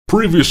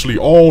Previously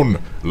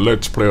on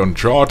Let's Play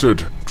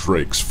Uncharted,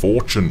 Drake's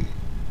Fortune.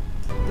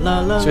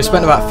 So we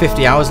spent about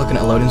 50 hours looking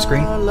at a loading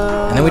screen,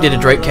 and then we did a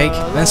Drake cake,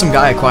 and then some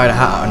guy acquired a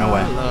hat out of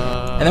nowhere,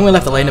 and then we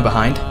left Elena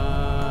behind,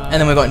 and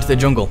then we got into the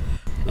jungle,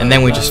 and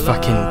then we just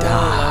fucking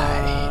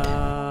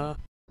died.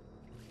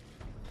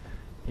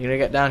 You gonna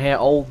get down here,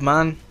 old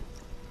man?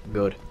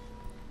 Good.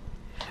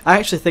 I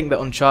actually think that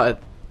Uncharted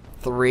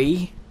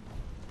 3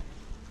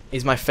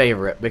 is my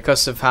favourite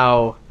because of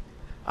how...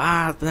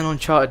 then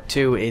Uncharted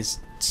 2 is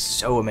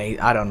so amazing.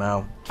 I don't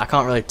know. I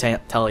can't really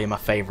tell you my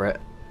favourite.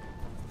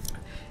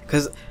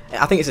 Because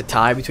I think it's a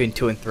tie between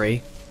 2 and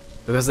 3.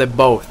 Because they're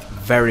both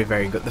very,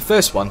 very good. The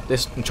first one,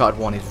 this Uncharted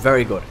 1, is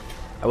very good.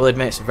 I will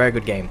admit it's a very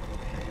good game.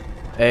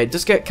 It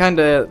does get kind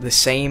of the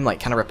same, like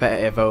kind of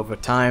repetitive over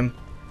time.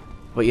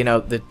 But you know,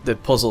 the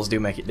puzzles do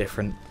make it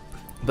different.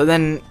 But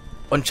then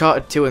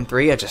Uncharted 2 and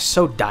 3 are just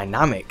so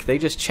dynamic. They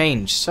just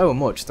change so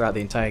much throughout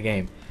the entire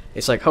game.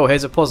 It's like, oh,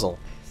 here's a puzzle.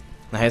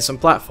 Now here's some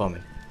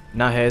platforming.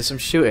 Now here's some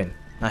shooting.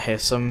 Now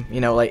here's some,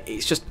 you know, like,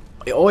 it's just,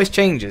 it always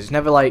changes. It's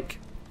never like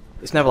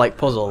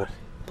puzzle,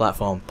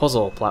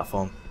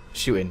 platform,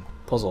 shooting,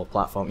 puzzle,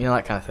 platform, you know,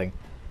 that kind of thing.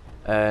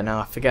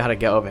 Now I forget how to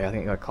get over here. I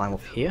think I gotta climb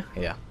up here.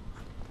 Yeah.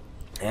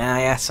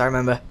 Yes, I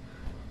remember.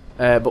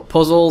 But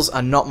puzzles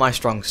are not my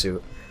strong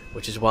suit,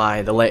 which is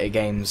why the later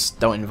games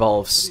don't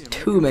involve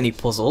too many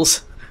puzzles,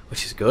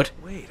 which is good.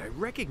 Wait, I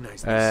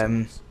recognize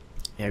these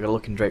yeah, gotta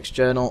look in Drake's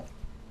journal.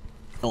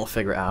 We'll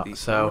figure it out.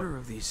 The order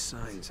of these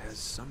signs has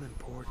some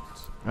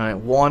importance. Alright,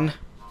 1.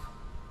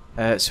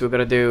 So we're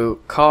gonna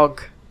do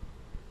Cog,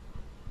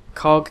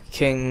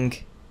 King,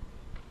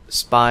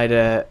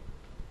 Spider,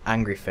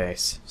 Angry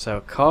Face. So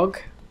Cog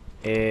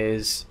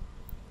is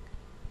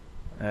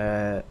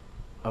over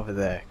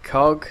there.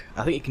 Cog,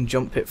 I think you can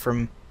jump it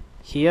from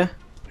here.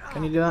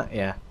 Can you do that?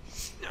 Yeah.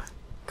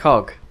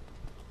 Cog.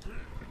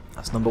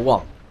 That's number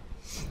 1.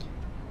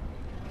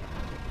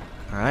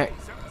 Alright.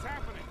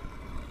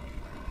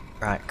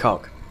 Right,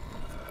 Cog.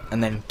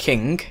 And then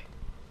King.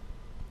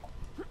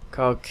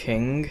 Cog,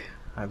 King.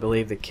 I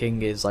believe the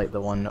King is like the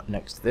one up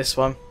next to this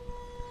one.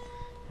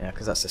 Yeah,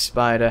 because that's the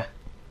spider.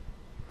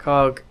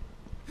 Cog.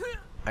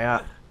 I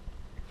got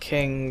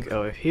King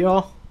over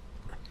here.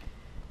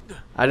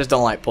 I just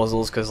don't like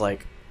puzzles because,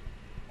 like,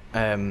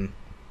 they're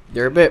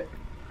a bit,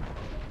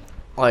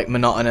 like,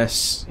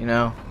 monotonous, you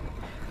know?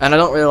 And I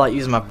don't really like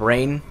using my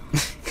brain.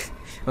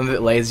 I'm a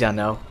bit lazy, I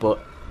know,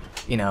 but,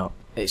 you know,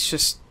 it's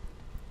just...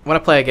 When I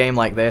play a game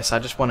like this, I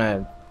just want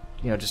to,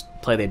 you know, just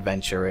play the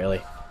adventure,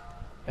 really.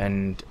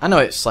 And I know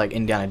it's like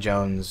Indiana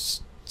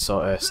Jones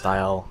sort of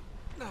style,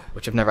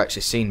 which I've never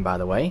actually seen, by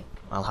the way.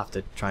 I'll have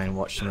to try and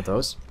watch some of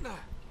those.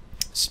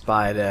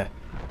 Spider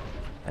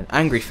and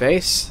Angry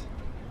Face.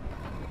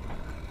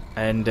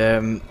 And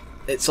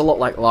it's a lot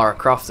like Lara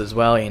Croft as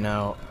well, you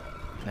know.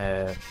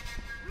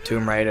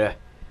 Tomb Raider.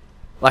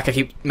 Like I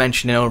keep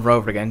mentioning over and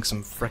over again, because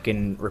I'm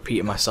freaking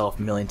repeating myself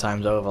a million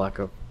times over like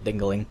a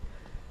dingling.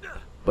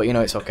 But you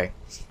know, it's okay.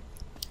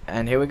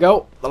 And here we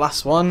go, the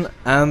last one,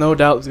 and no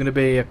doubt there's going to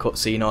be a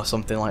cutscene or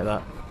something like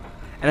that.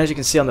 And as you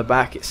can see on the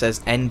back, it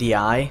says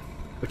NDI,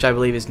 which I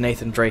believe is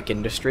Nathan Drake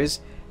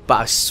Industries, but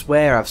I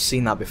swear I've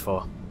seen that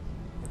before.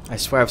 I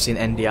swear I've seen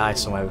NDI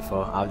somewhere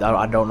before. I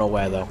don't know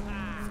where though.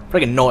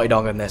 Friggin' Naughty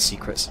Dog and their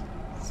secrets.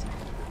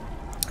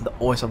 They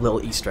always have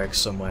little Easter eggs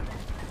somewhere.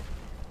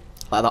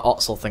 Like that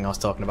Otzel thing I was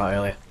talking about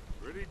earlier.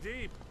 Pretty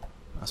deep.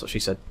 That's what she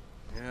said.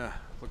 Yeah,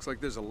 looks like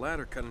there's a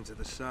ladder cut into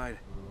the side.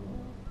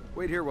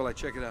 Wait here while I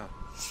check it out.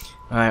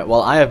 Alright,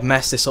 well, I have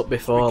messed this up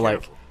before,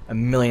 like, a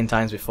million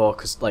times before,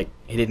 because, like,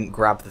 he didn't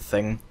grab the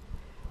thing.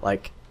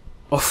 Like,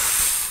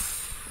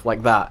 oof,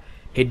 like that.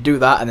 He'd do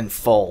that and then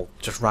fall,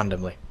 just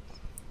randomly.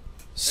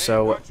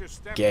 So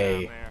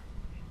gay.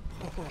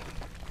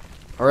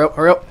 Hurry up,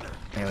 hurry up.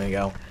 There we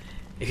go.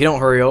 If you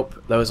don't hurry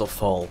up, those will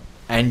fall.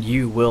 And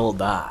you will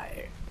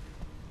die.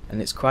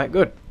 And it's quite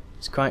good.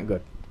 It's quite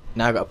good.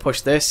 Now I've got to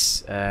push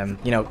this,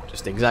 you know,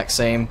 just the exact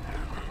same.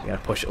 You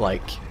gotta push it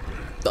like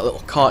that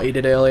little cart you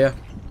did earlier.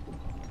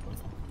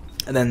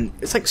 And then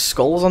it's like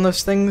skulls on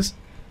those things.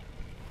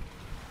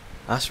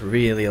 That's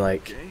really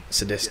like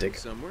sadistic.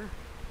 And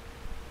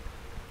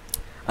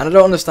I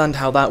don't understand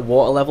how that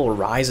water level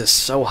rises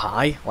so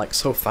high, like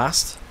so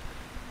fast.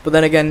 But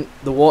then again,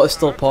 the water's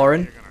still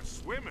pouring.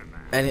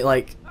 And it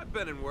like,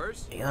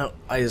 you know,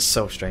 it's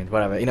so strange,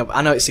 whatever. You know,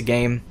 I know it's a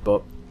game,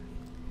 but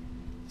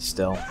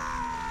still.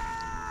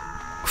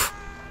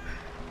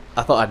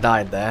 I thought I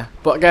died there,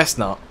 but I guess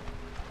not.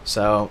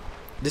 So,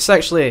 this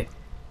actually,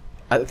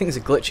 I think it's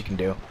a glitch you can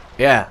do.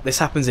 Yeah, this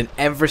happens in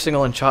every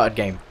single Uncharted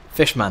game.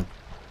 Fishman.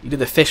 You do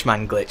the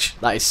Fishman glitch.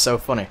 That is so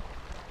funny.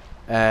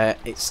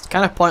 It's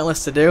kind of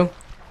pointless to do,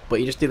 but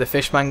you just do the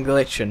Fishman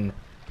glitch and,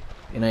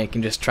 you know, you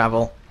can just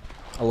travel.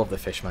 I love the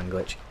Fishman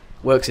glitch.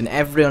 Works in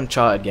every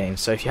Uncharted game,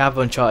 so if you have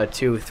Uncharted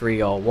 2,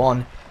 3 or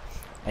 1,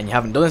 and you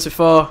haven't done this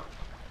before,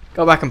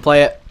 go back and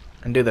play it,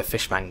 and do the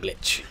Fishman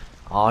glitch.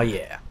 Oh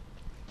yeah.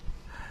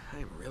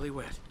 I'm really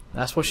wet.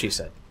 That's what she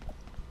said.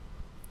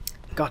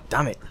 God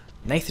damn it.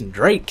 Nathan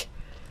Drake.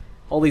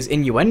 All these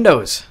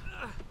innuendos.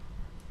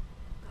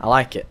 I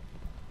like it.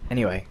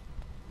 Anyway,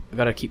 we've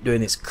got to keep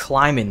doing this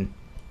climbing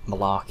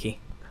malarkey.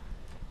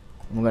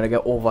 And we're going to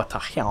go over to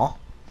here.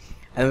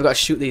 And we've got to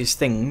shoot these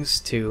things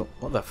to...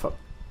 What the fuck?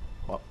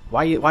 What?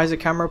 Why is the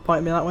camera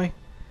pointing me that way?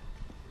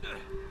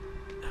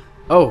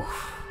 Oh.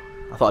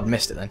 I thought I'd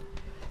missed it then.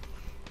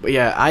 But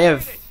yeah, I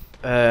have...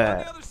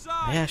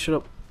 yeah, shut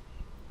up.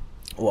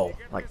 Whoa,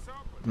 like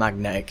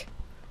magnetic.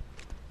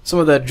 Some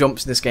of the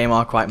jumps in this game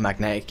are quite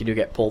magnetic. You do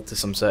get pulled to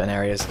some certain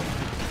areas.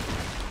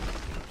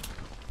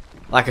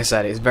 Like I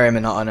said, it's very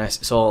monotonous.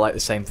 It's all like the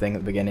same thing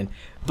at the beginning.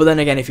 But then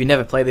again, if you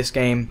never play this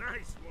game,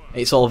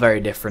 it's all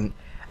very different.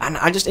 And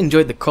I just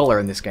enjoyed the colour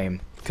in this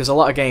game. Because a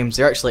lot of games,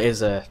 there actually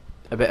is a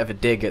bit of a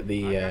dig at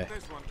the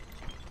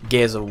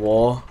Gears of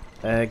War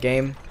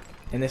game.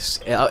 In this,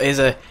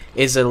 it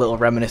is a little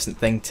reminiscent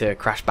thing to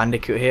Crash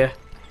Bandicoot here.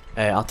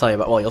 I'll tell you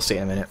about. Well, you'll see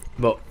in a minute.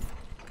 But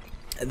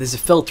there's a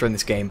filter in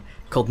this game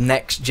called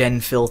Next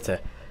Gen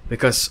Filter,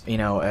 because you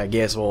know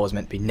Gears of War is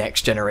meant to be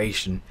next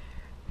generation,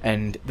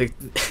 and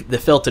the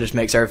filter just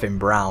makes everything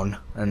brown,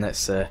 and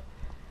that's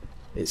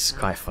it's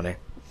quite funny.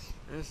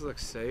 This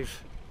looks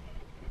safe.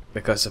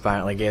 Because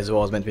apparently Gears of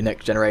War is meant to be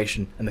next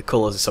generation, and the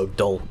colours are so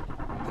dull.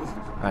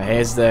 Right,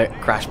 here's the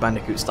Crash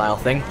Bandicoot style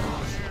thing.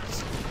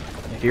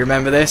 If you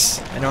remember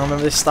this, anyone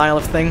remember this style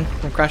of thing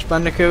from Crash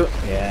Bandicoot?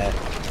 Yeah,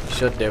 you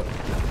should do.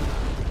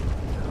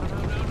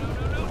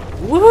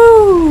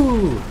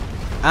 Woo!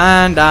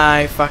 And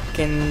I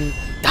fucking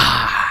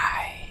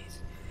died.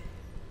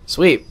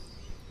 Sweet.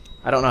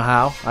 I don't know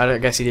how. I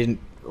guess he didn't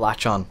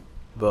latch on.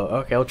 But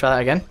okay, we'll try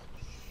that again.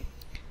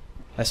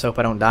 Let's hope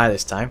I don't die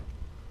this time.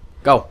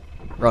 Go.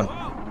 Run.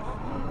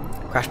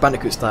 Crash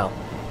Bandicoot style.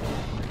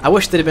 I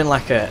wish there'd have been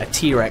like a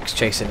T-Rex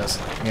chasing us,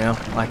 you know,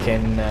 like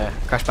in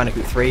Crash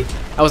Bandicoot 3.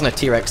 That wasn't a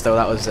T-Rex though,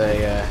 that was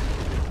a...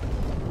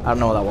 I don't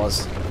know what that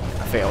was.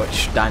 I forget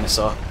which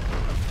dinosaur.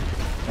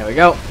 There we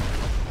go.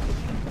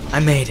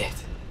 I made it.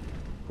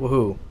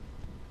 Woohoo.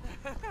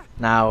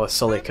 Now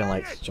Sully can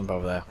like jump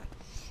over there.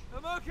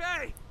 I'm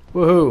okay.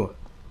 Woohoo.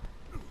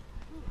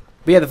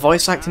 But yeah, the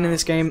voice acting in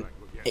this game,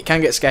 it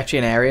can get sketchy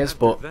in areas,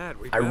 but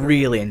I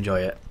really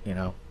enjoy it, you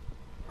know.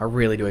 I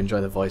really do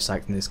enjoy the voice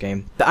acting in this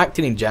game. The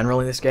acting in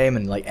general in this game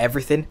and like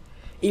everything,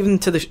 even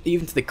to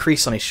the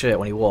crease on his shirt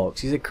when he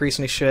walks. He's a crease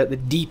on his shirt. The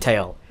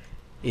detail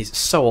is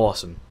so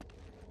awesome.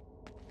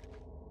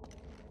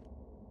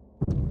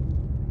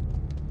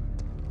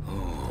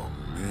 Oh,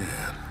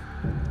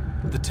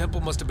 man. The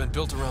temple must have been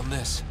built around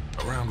this.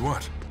 Around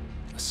what?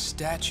 A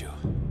statue.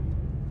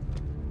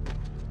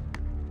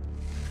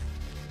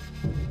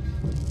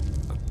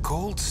 A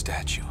gold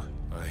statue.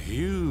 A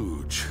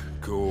huge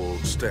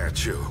gold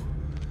statue.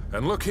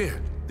 And look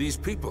here, these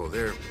people,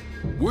 they're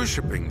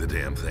worshipping the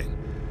damn thing.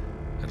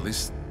 At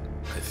least,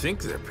 I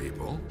think they're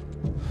people.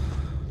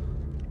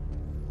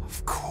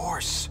 Of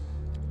course.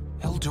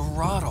 El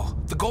Dorado,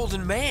 the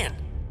Golden Man.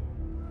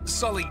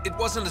 Sully, it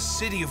wasn't a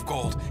city of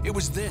gold. It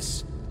was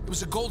this. It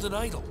was a golden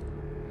idol.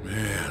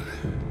 Man,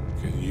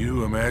 can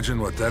you imagine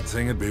what that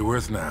thing would be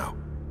worth now?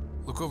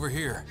 Look over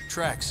here.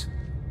 Tracks.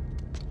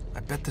 I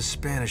bet the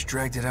Spanish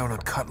dragged it out on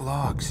cut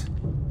logs.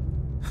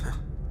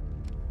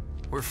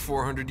 We're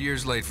 400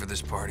 years late for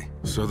this party.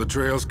 So the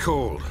trail's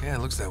cold. Yeah, it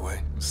looks that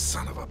way.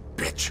 Son of a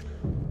bitch.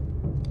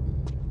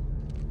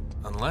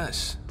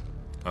 Unless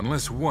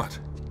Unless what?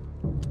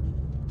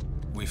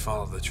 we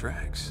follow the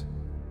tracks.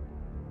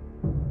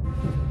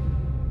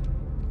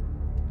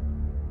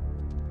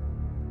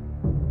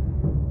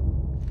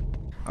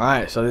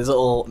 Alright, so there's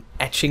little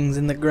etchings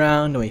in the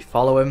ground and we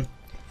follow him.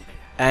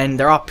 And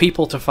there are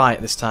people to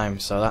fight this time,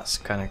 so that's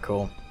kind of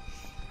cool.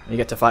 You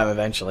get to fight them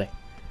eventually.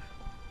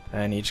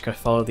 And you just gotta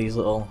follow these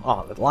little...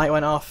 Oh, the light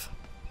went off.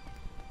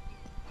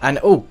 And,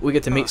 oh, we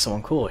get to meet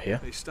someone cool here.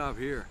 They stop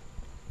here.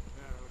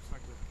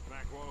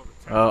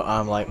 Oh,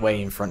 I'm like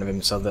way in front of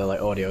him, so the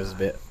like audio is a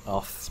bit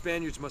off.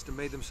 Spaniards must have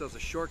made themselves a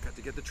shortcut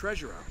to get the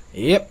treasure out.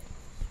 Yep.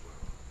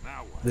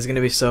 There's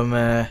gonna be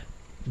some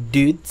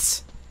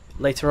dudes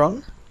later on.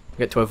 You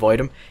get to avoid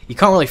them. You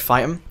can't really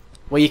fight them.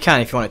 Well, you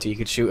can if you wanted to. You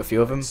could shoot a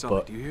few of them,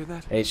 but do you hear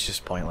that? it's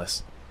just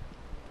pointless.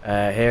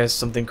 Here's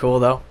something cool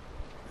though.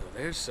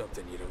 There's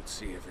something you don't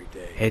see every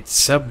day.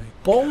 It's a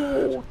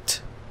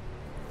boat.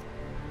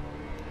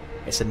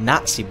 It's a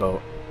Nazi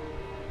boat.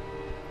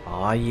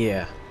 Oh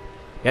yeah.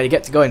 Yeah, you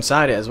get to go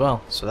inside it as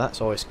well, so that's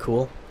always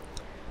cool.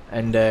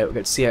 And we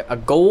get to see a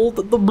gold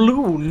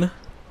doubloon.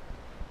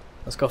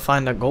 Let's go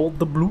find a gold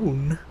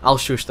doubloon. I'll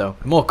shush though.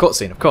 More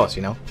cutscene, of course,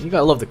 you know. You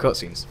gotta love the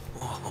cutscenes.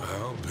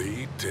 I'll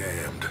be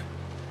damned.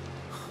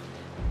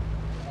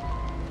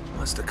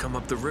 Must have come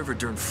up the river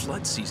during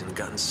flood season and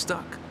gotten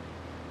stuck.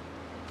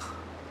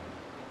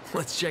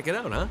 Let's check it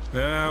out, huh?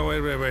 Ah,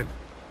 wait.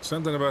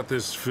 Something about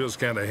this feels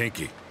kind of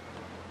hinky.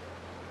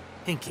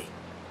 Hinky.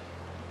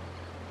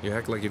 You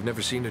act like you've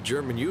never seen a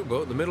German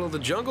U-boat in the middle of the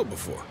jungle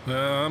before.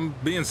 I'm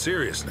being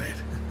serious, Nate.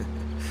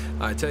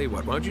 I tell you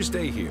what, why don't you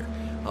stay here?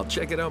 I'll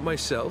check it out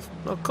myself.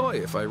 I'll call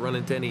you if I run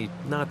into any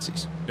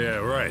Nazis. Yeah,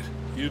 right.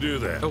 You do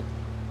that. Oh,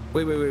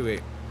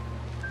 wait.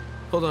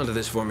 Hold on to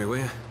this for me, will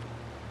you?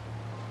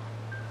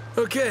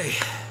 Okay.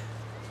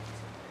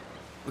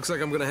 Looks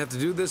like I'm gonna have to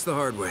do this the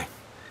hard way.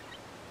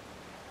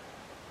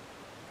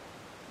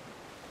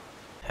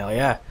 Hell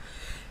yeah.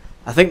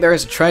 I think there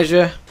is a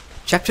treasure.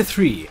 Chapter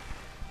 3.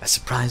 A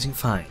surprising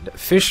find.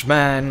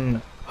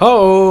 Fishman.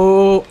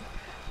 Ho!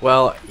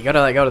 Well, you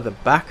gotta like go to the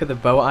back of the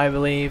boat, I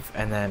believe,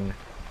 and then...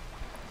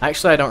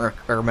 Actually, I don't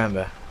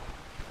remember.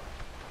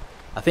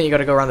 I think you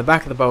gotta go around the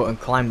back of the boat and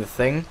climb the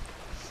thing.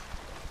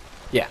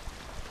 Yeah.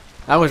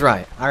 I was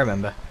right. I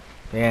remember.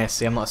 Yeah,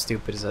 see, I'm not as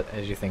stupid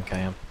as you think I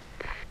am.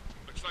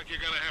 Looks like you're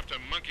gonna have to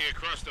monkey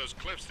across those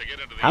cliffs to get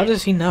into the... How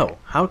does he know?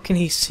 How can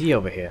he see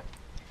over here?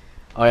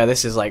 Oh yeah,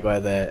 this is like where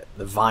the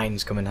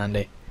vines come in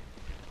handy.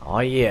 Oh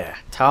yeah,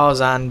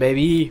 Tarzan,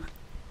 baby!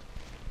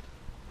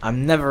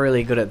 I'm never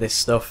really good at this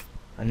stuff.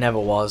 I never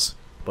was.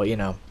 But, you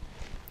know,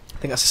 I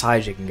think that's as high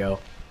as you can go.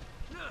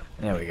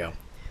 There we go.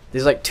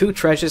 There's like 2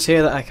 treasures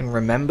here that I can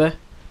remember.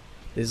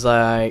 There's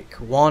like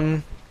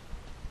one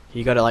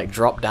you gotta like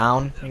drop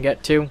down and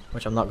get to,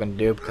 which I'm not gonna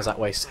do because that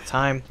wastes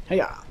time.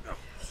 Hey-ya!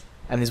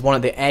 And there's one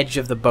at the edge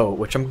of the boat,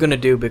 which I'm gonna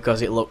do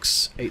because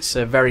it's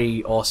a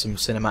very awesome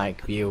cinematic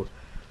view.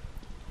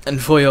 And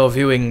for your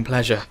viewing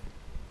pleasure,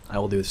 I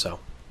will do so.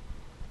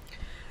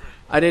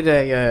 I did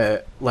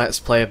a Let's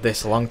Play of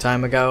this a long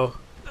time ago,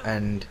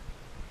 and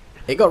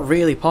it got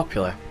really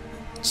popular.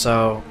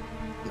 So,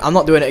 I'm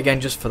not doing it again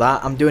just for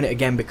that. I'm doing it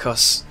again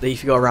because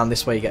if you go around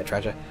this way, you get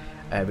treasure.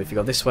 But if you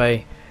go this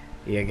way,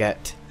 you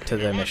get to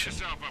the mission.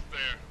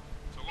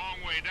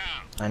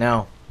 I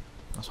know.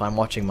 That's why I'm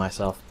watching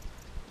myself.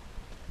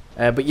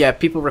 But yeah,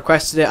 people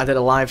requested it. I did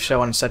a live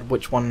show and said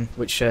which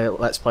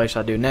Let's Play should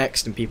I do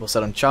next, and people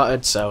said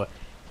Uncharted, so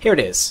here it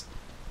is.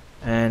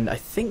 And I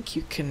think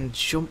you can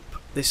jump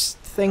this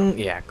thing.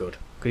 Yeah, good.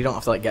 Because you don't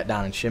have to like get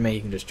down and shimmy,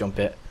 you can just jump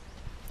it.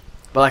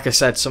 But like I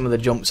said, some of the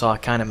jumps are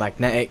kind of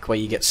magnetic, where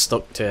you get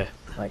stuck to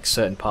like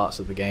certain parts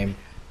of the game.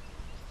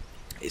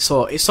 It's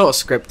sort of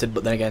scripted,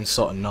 but then again,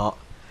 sort of not.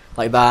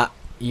 Like that,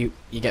 you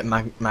get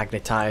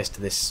magnetized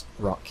to this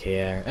rock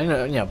here, and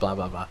you know, blah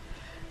blah blah.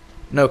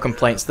 No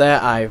complaints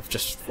there. I've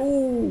just...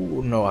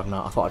 Ooh, no, I've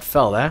not. I thought I'd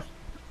fell there.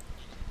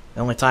 The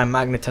only time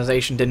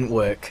magnetization didn't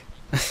work.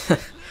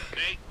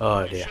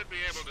 Oh dear.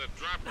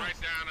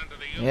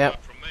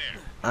 Yep.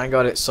 I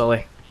got it,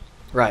 Sully.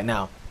 Right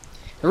now.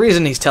 The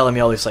reason he's telling me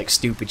all this like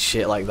stupid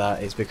shit like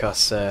that is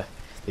because... did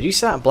you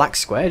see that black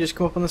square just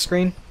come up on the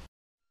screen?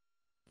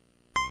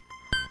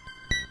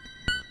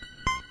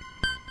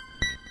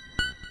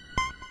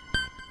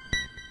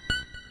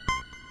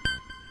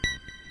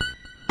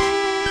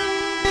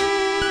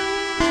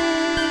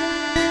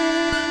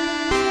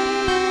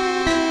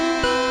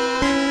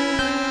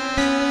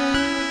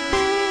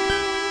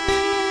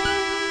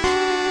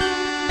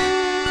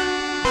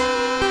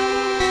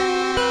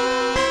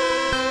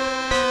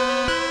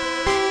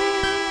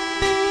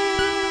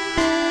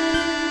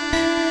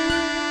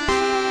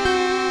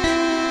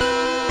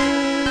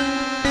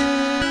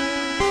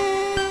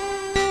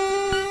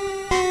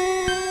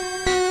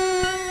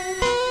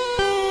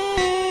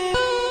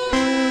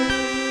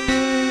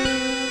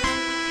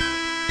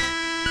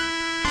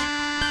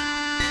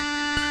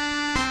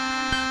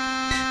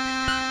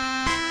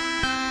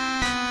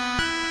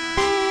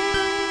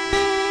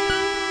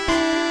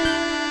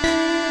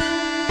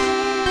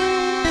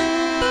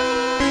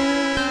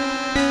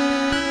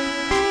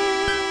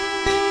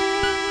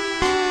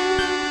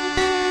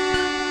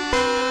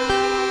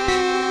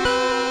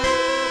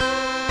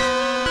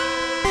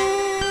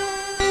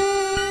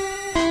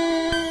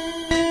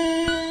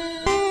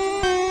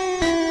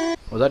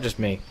 Was that just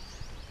me?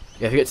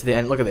 Yeah, if you get to the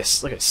end, look at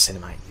this. Look at this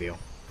cinematic view.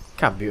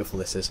 Look how beautiful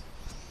this is.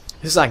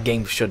 This is how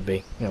games should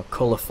be. You know,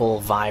 colourful,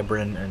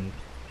 vibrant, and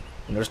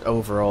you know, just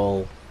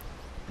overall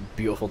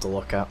beautiful to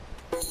look at.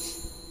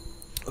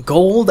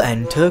 Gold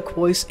and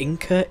turquoise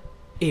Inca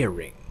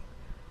earring.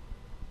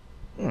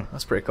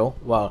 That's pretty cool.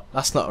 Wow,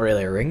 that's not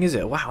really a ring, is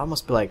it? Wow, that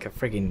must be like a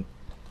friggin...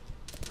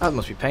 That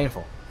must be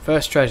painful.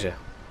 First treasure.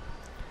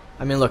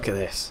 I mean, look at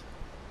this.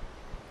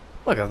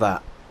 Look at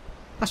that.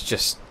 That's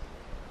just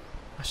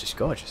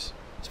gorgeous.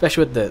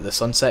 Especially with the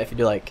sunset. If you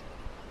do like,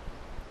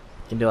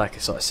 you can do like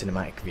a sort of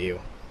cinematic view.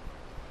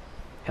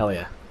 Hell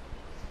yeah.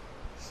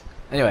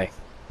 Anyway,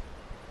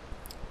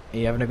 are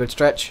you having a good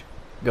stretch?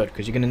 Good,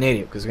 because you're gonna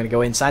need it. Because we're gonna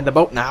go inside the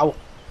boat now.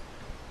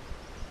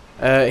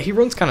 He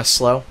runs kind of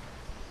slow,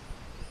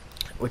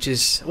 which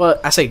is, well,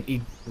 I say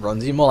he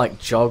runs. He more like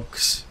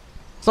jogs.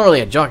 It's not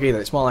really a jog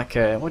either. It's more like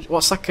a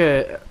what's like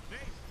a,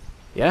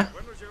 yeah.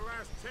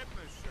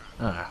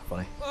 Ah,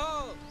 funny.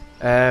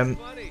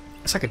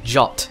 It's like a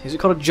jot. Is it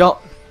called a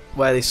jot?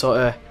 Where they sort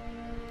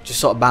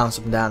of bounce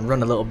up and down,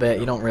 run a little bit.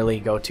 You don't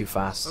really go too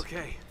fast.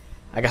 Okay.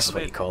 I guess that's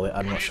what you call it.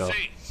 I'm not sure.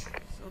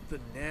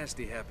 Something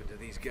nasty happened to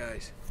these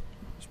guys.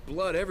 There's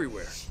blood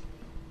everywhere.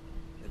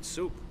 And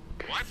soup.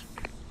 What?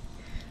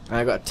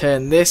 I gotta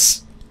turn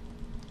this.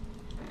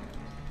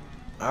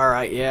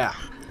 Alright, yeah.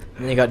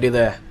 And then you gotta do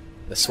the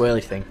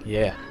swirly thing.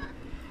 Yeah.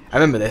 I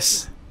remember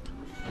this.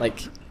 Like,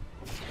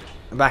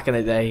 back in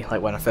the day,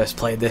 like when I first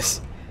played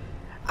this.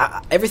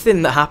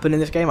 Everything that happened in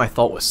this game I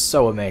thought was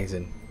so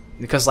amazing,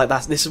 because like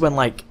this is when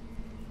like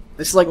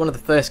This is like one of the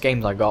first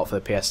games I got for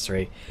the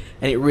PS3,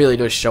 and it really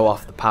does show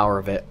off the power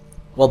of it.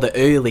 Well, the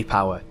early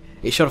power.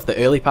 It showed off the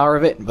early power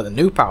of it, but the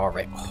new power of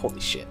it, holy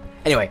shit.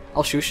 Anyway,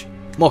 I'll shush.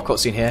 More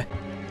cutscene here.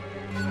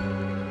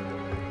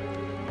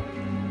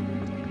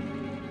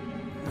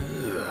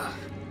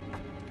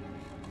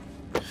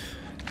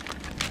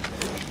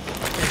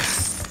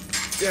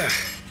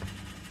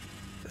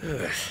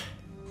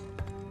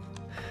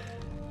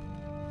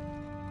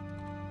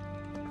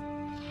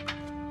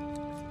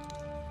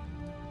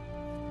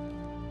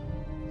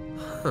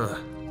 Huh.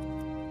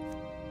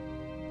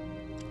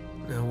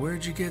 Now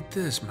where'd you get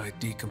this, my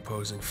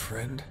decomposing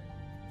friend?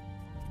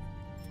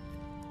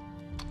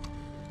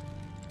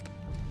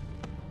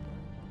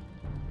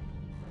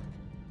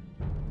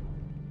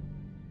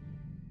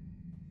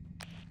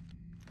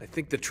 I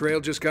think the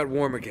trail just got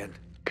warm again.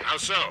 How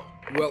so?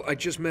 Well, I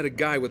just met a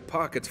guy with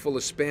pockets full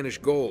of Spanish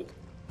gold.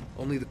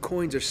 Only the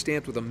coins are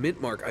stamped with a mint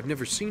mark I've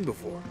never seen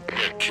before.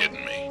 You're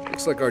kidding me.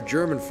 Looks like our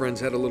German friends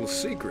had a little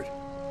secret.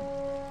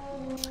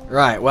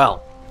 Right,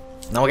 well,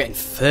 now we're getting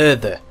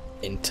further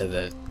into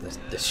the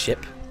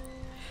ship.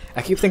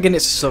 I keep thinking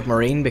it's a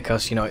submarine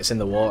because, you know, it's in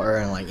the water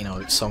and, like, you know,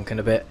 it's sunken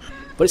a bit.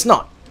 But it's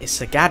not. It's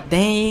a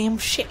goddamn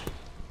ship.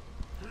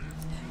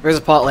 There's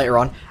a part later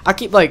on. I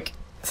keep, like,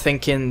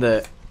 thinking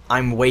that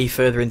I'm way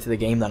further into the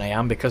game than I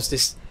am because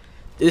this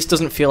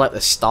doesn't feel like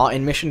the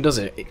starting mission, does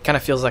it? It kind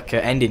of feels like an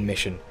ending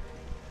mission.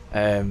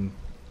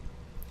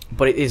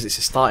 But it is. It's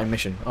a starting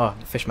mission. Oh,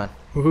 the fishman.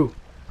 Woohoo.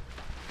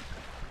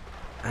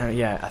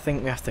 Yeah, I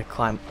think we have to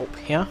climb up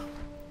here.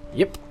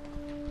 Yep.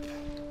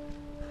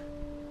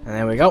 And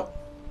there we go.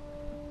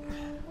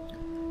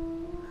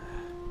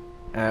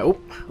 Oh,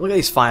 look at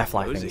these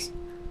firefly things.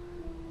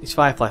 These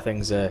firefly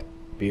things are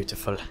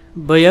beautiful.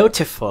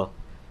 Beautiful.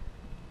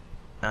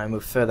 Now we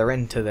move further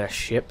into the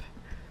ship.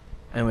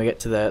 And we get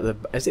to the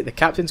is it the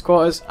captain's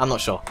quarters? I'm not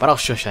sure, but I'll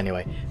shush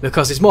anyway.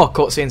 Because there's more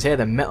cutscenes here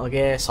than Metal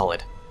Gear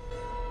Solid.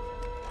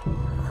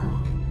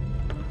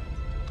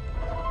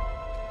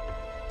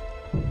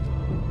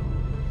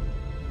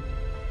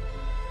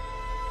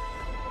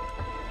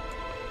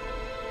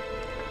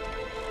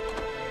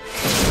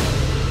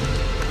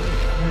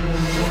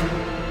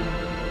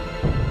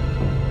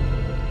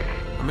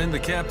 I'm in the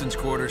captain's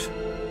quarters.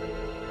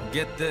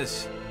 Get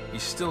this,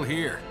 he's still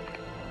here.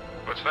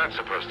 What's that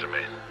supposed to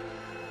mean?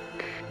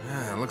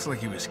 Yeah, it looks like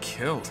he was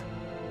killed.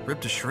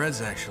 Ripped to shreds,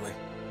 actually.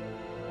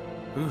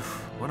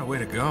 Oof, what a way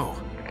to go.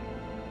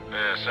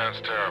 Yeah,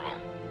 sounds terrible.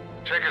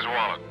 Check his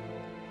wallet.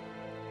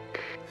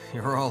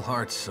 You're all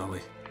heart,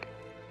 Sully.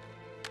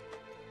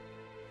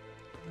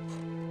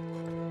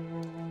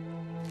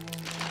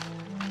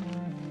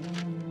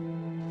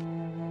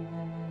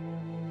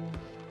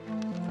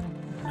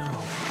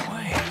 No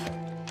way.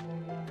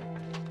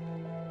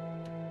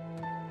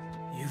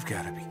 You've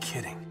got to be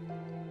kidding.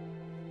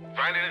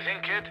 Find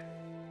anything, kid?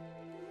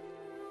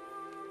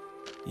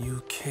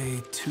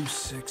 UK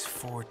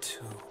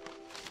 2642.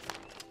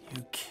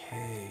 UK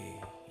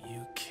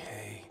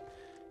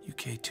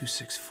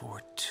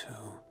 2642.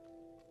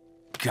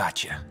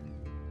 Gotcha.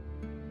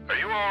 Are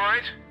you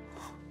alright?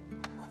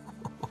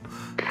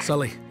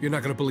 Sully, you're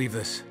not gonna believe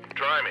this.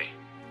 Try me.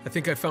 I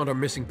think I found our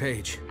missing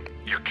page.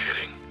 You're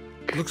kidding.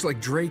 It looks like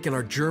Drake and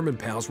our German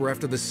pals were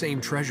after the same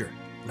treasure.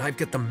 And I've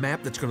got the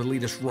map that's gonna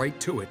lead us right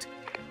to it.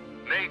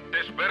 Nate,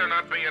 this better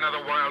not be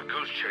another wild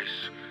goose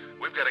chase.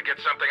 We've got to get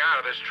something out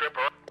of this trip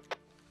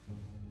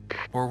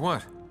Or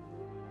what?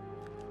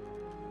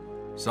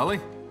 Sully?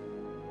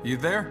 You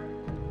there?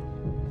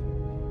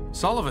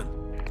 Sullivan?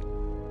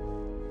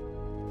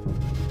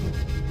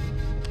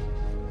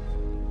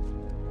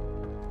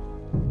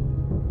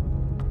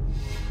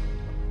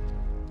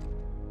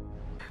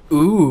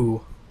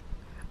 Ooh.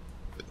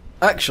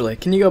 Actually,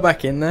 can you go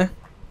back in there?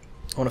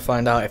 I want to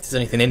find out if there's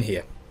anything in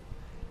here.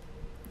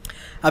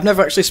 I've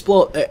never actually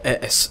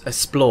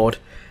explored.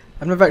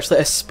 I've never actually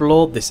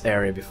explored this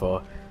area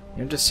before.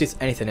 You know, just see if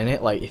there's anything in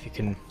it. Like if you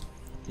can,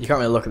 you can't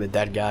really look at the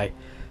dead guy.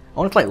 I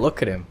want to like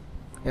look at him.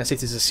 You know, see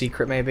if there's a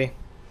secret maybe.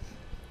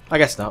 I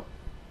guess not.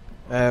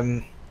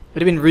 It'd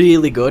have been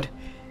really good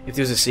if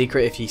there was a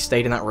secret. If he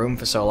stayed in that room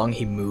for so long,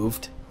 he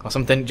moved or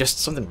something. Just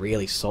something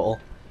really subtle.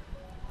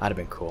 That'd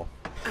have been cool.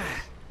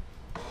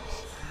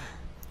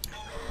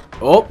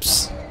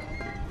 Oops.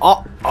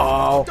 Uh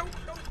oh.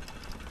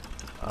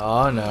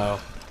 Oh no.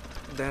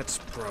 That's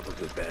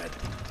probably bad.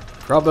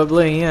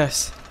 Probably,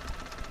 yes.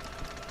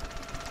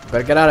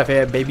 Better get out of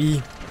here,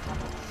 baby.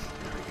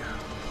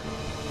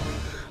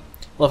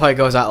 Love how he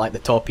goes out like the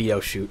torpedo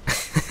chute.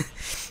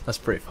 That's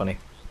pretty funny.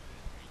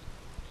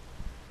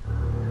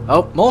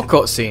 Oh, more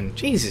cutscene.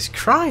 Jesus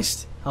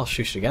Christ. I'll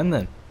shush again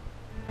then.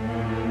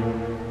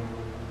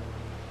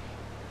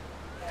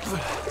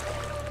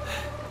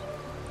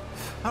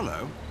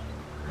 Hello.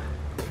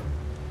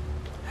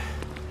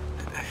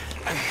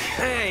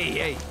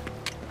 Hey!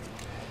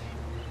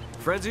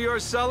 Friends of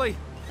yours, Sully?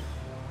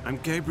 I'm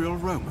Gabriel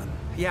Roman.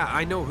 Yeah,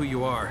 I know who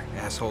you are,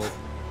 asshole.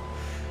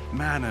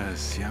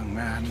 Manners, young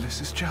man.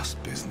 This is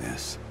just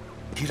business.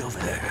 Get over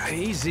there.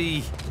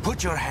 Easy.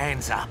 Put your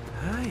hands up.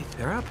 Hi,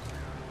 they're up.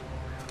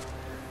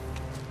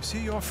 See,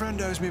 your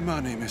friend owes me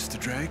money, Mr.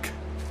 Drake.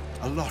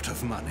 A lot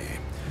of money.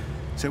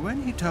 So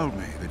when he told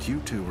me that you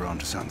two were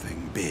onto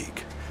something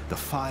big, the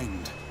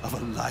find of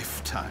a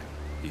lifetime,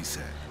 he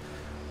said,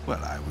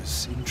 well, I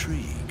was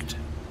intrigued.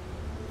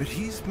 But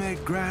he's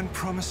made grand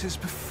promises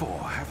before,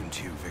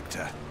 haven't you,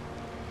 Victor?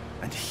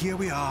 And here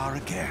we are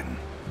again.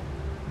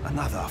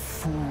 Another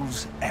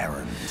fool's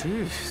errand.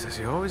 Jeez, does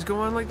he always go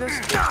on like this?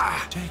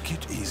 Take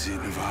it easy,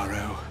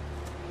 Navarro.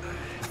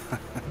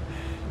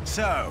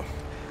 So,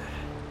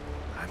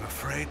 I'm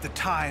afraid the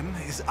time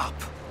is up.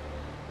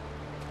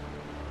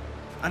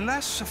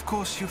 Unless, of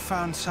course, you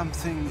found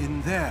something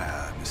in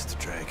there, Mr.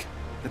 Drake,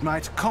 that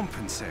might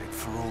compensate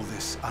for all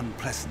this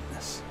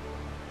unpleasantness.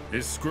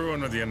 He's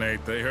screwing with you,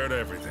 Nate. They heard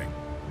everything.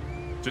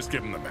 Just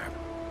give him the map.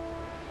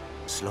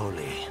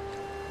 Slowly.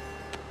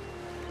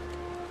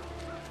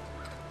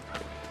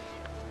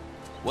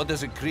 What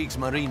does a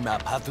Kriegsmarine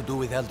map have to do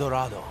with El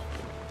Dorado?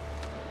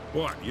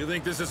 What, you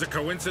think this is a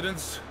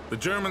coincidence? The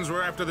Germans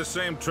were after the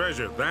same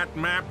treasure. That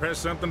map has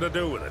something to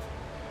do with it.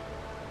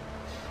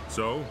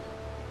 So,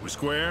 we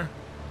square?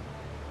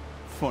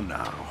 For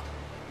now.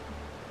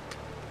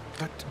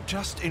 But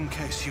just in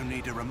case you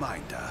need a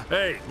reminder...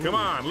 Hey, come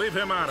on, leave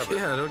him out of it.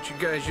 Yeah, don't you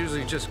guys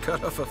usually just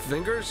cut off a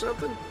finger or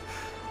something?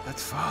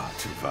 That's far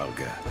too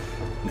vulgar.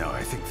 No,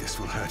 I think this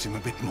will hurt him a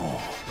bit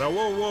more. Now,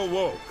 whoa, whoa,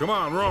 whoa. Come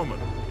on, Roman.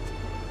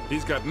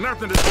 He's got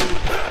nothing to do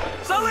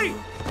with... Sully!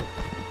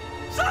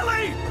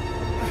 Sully!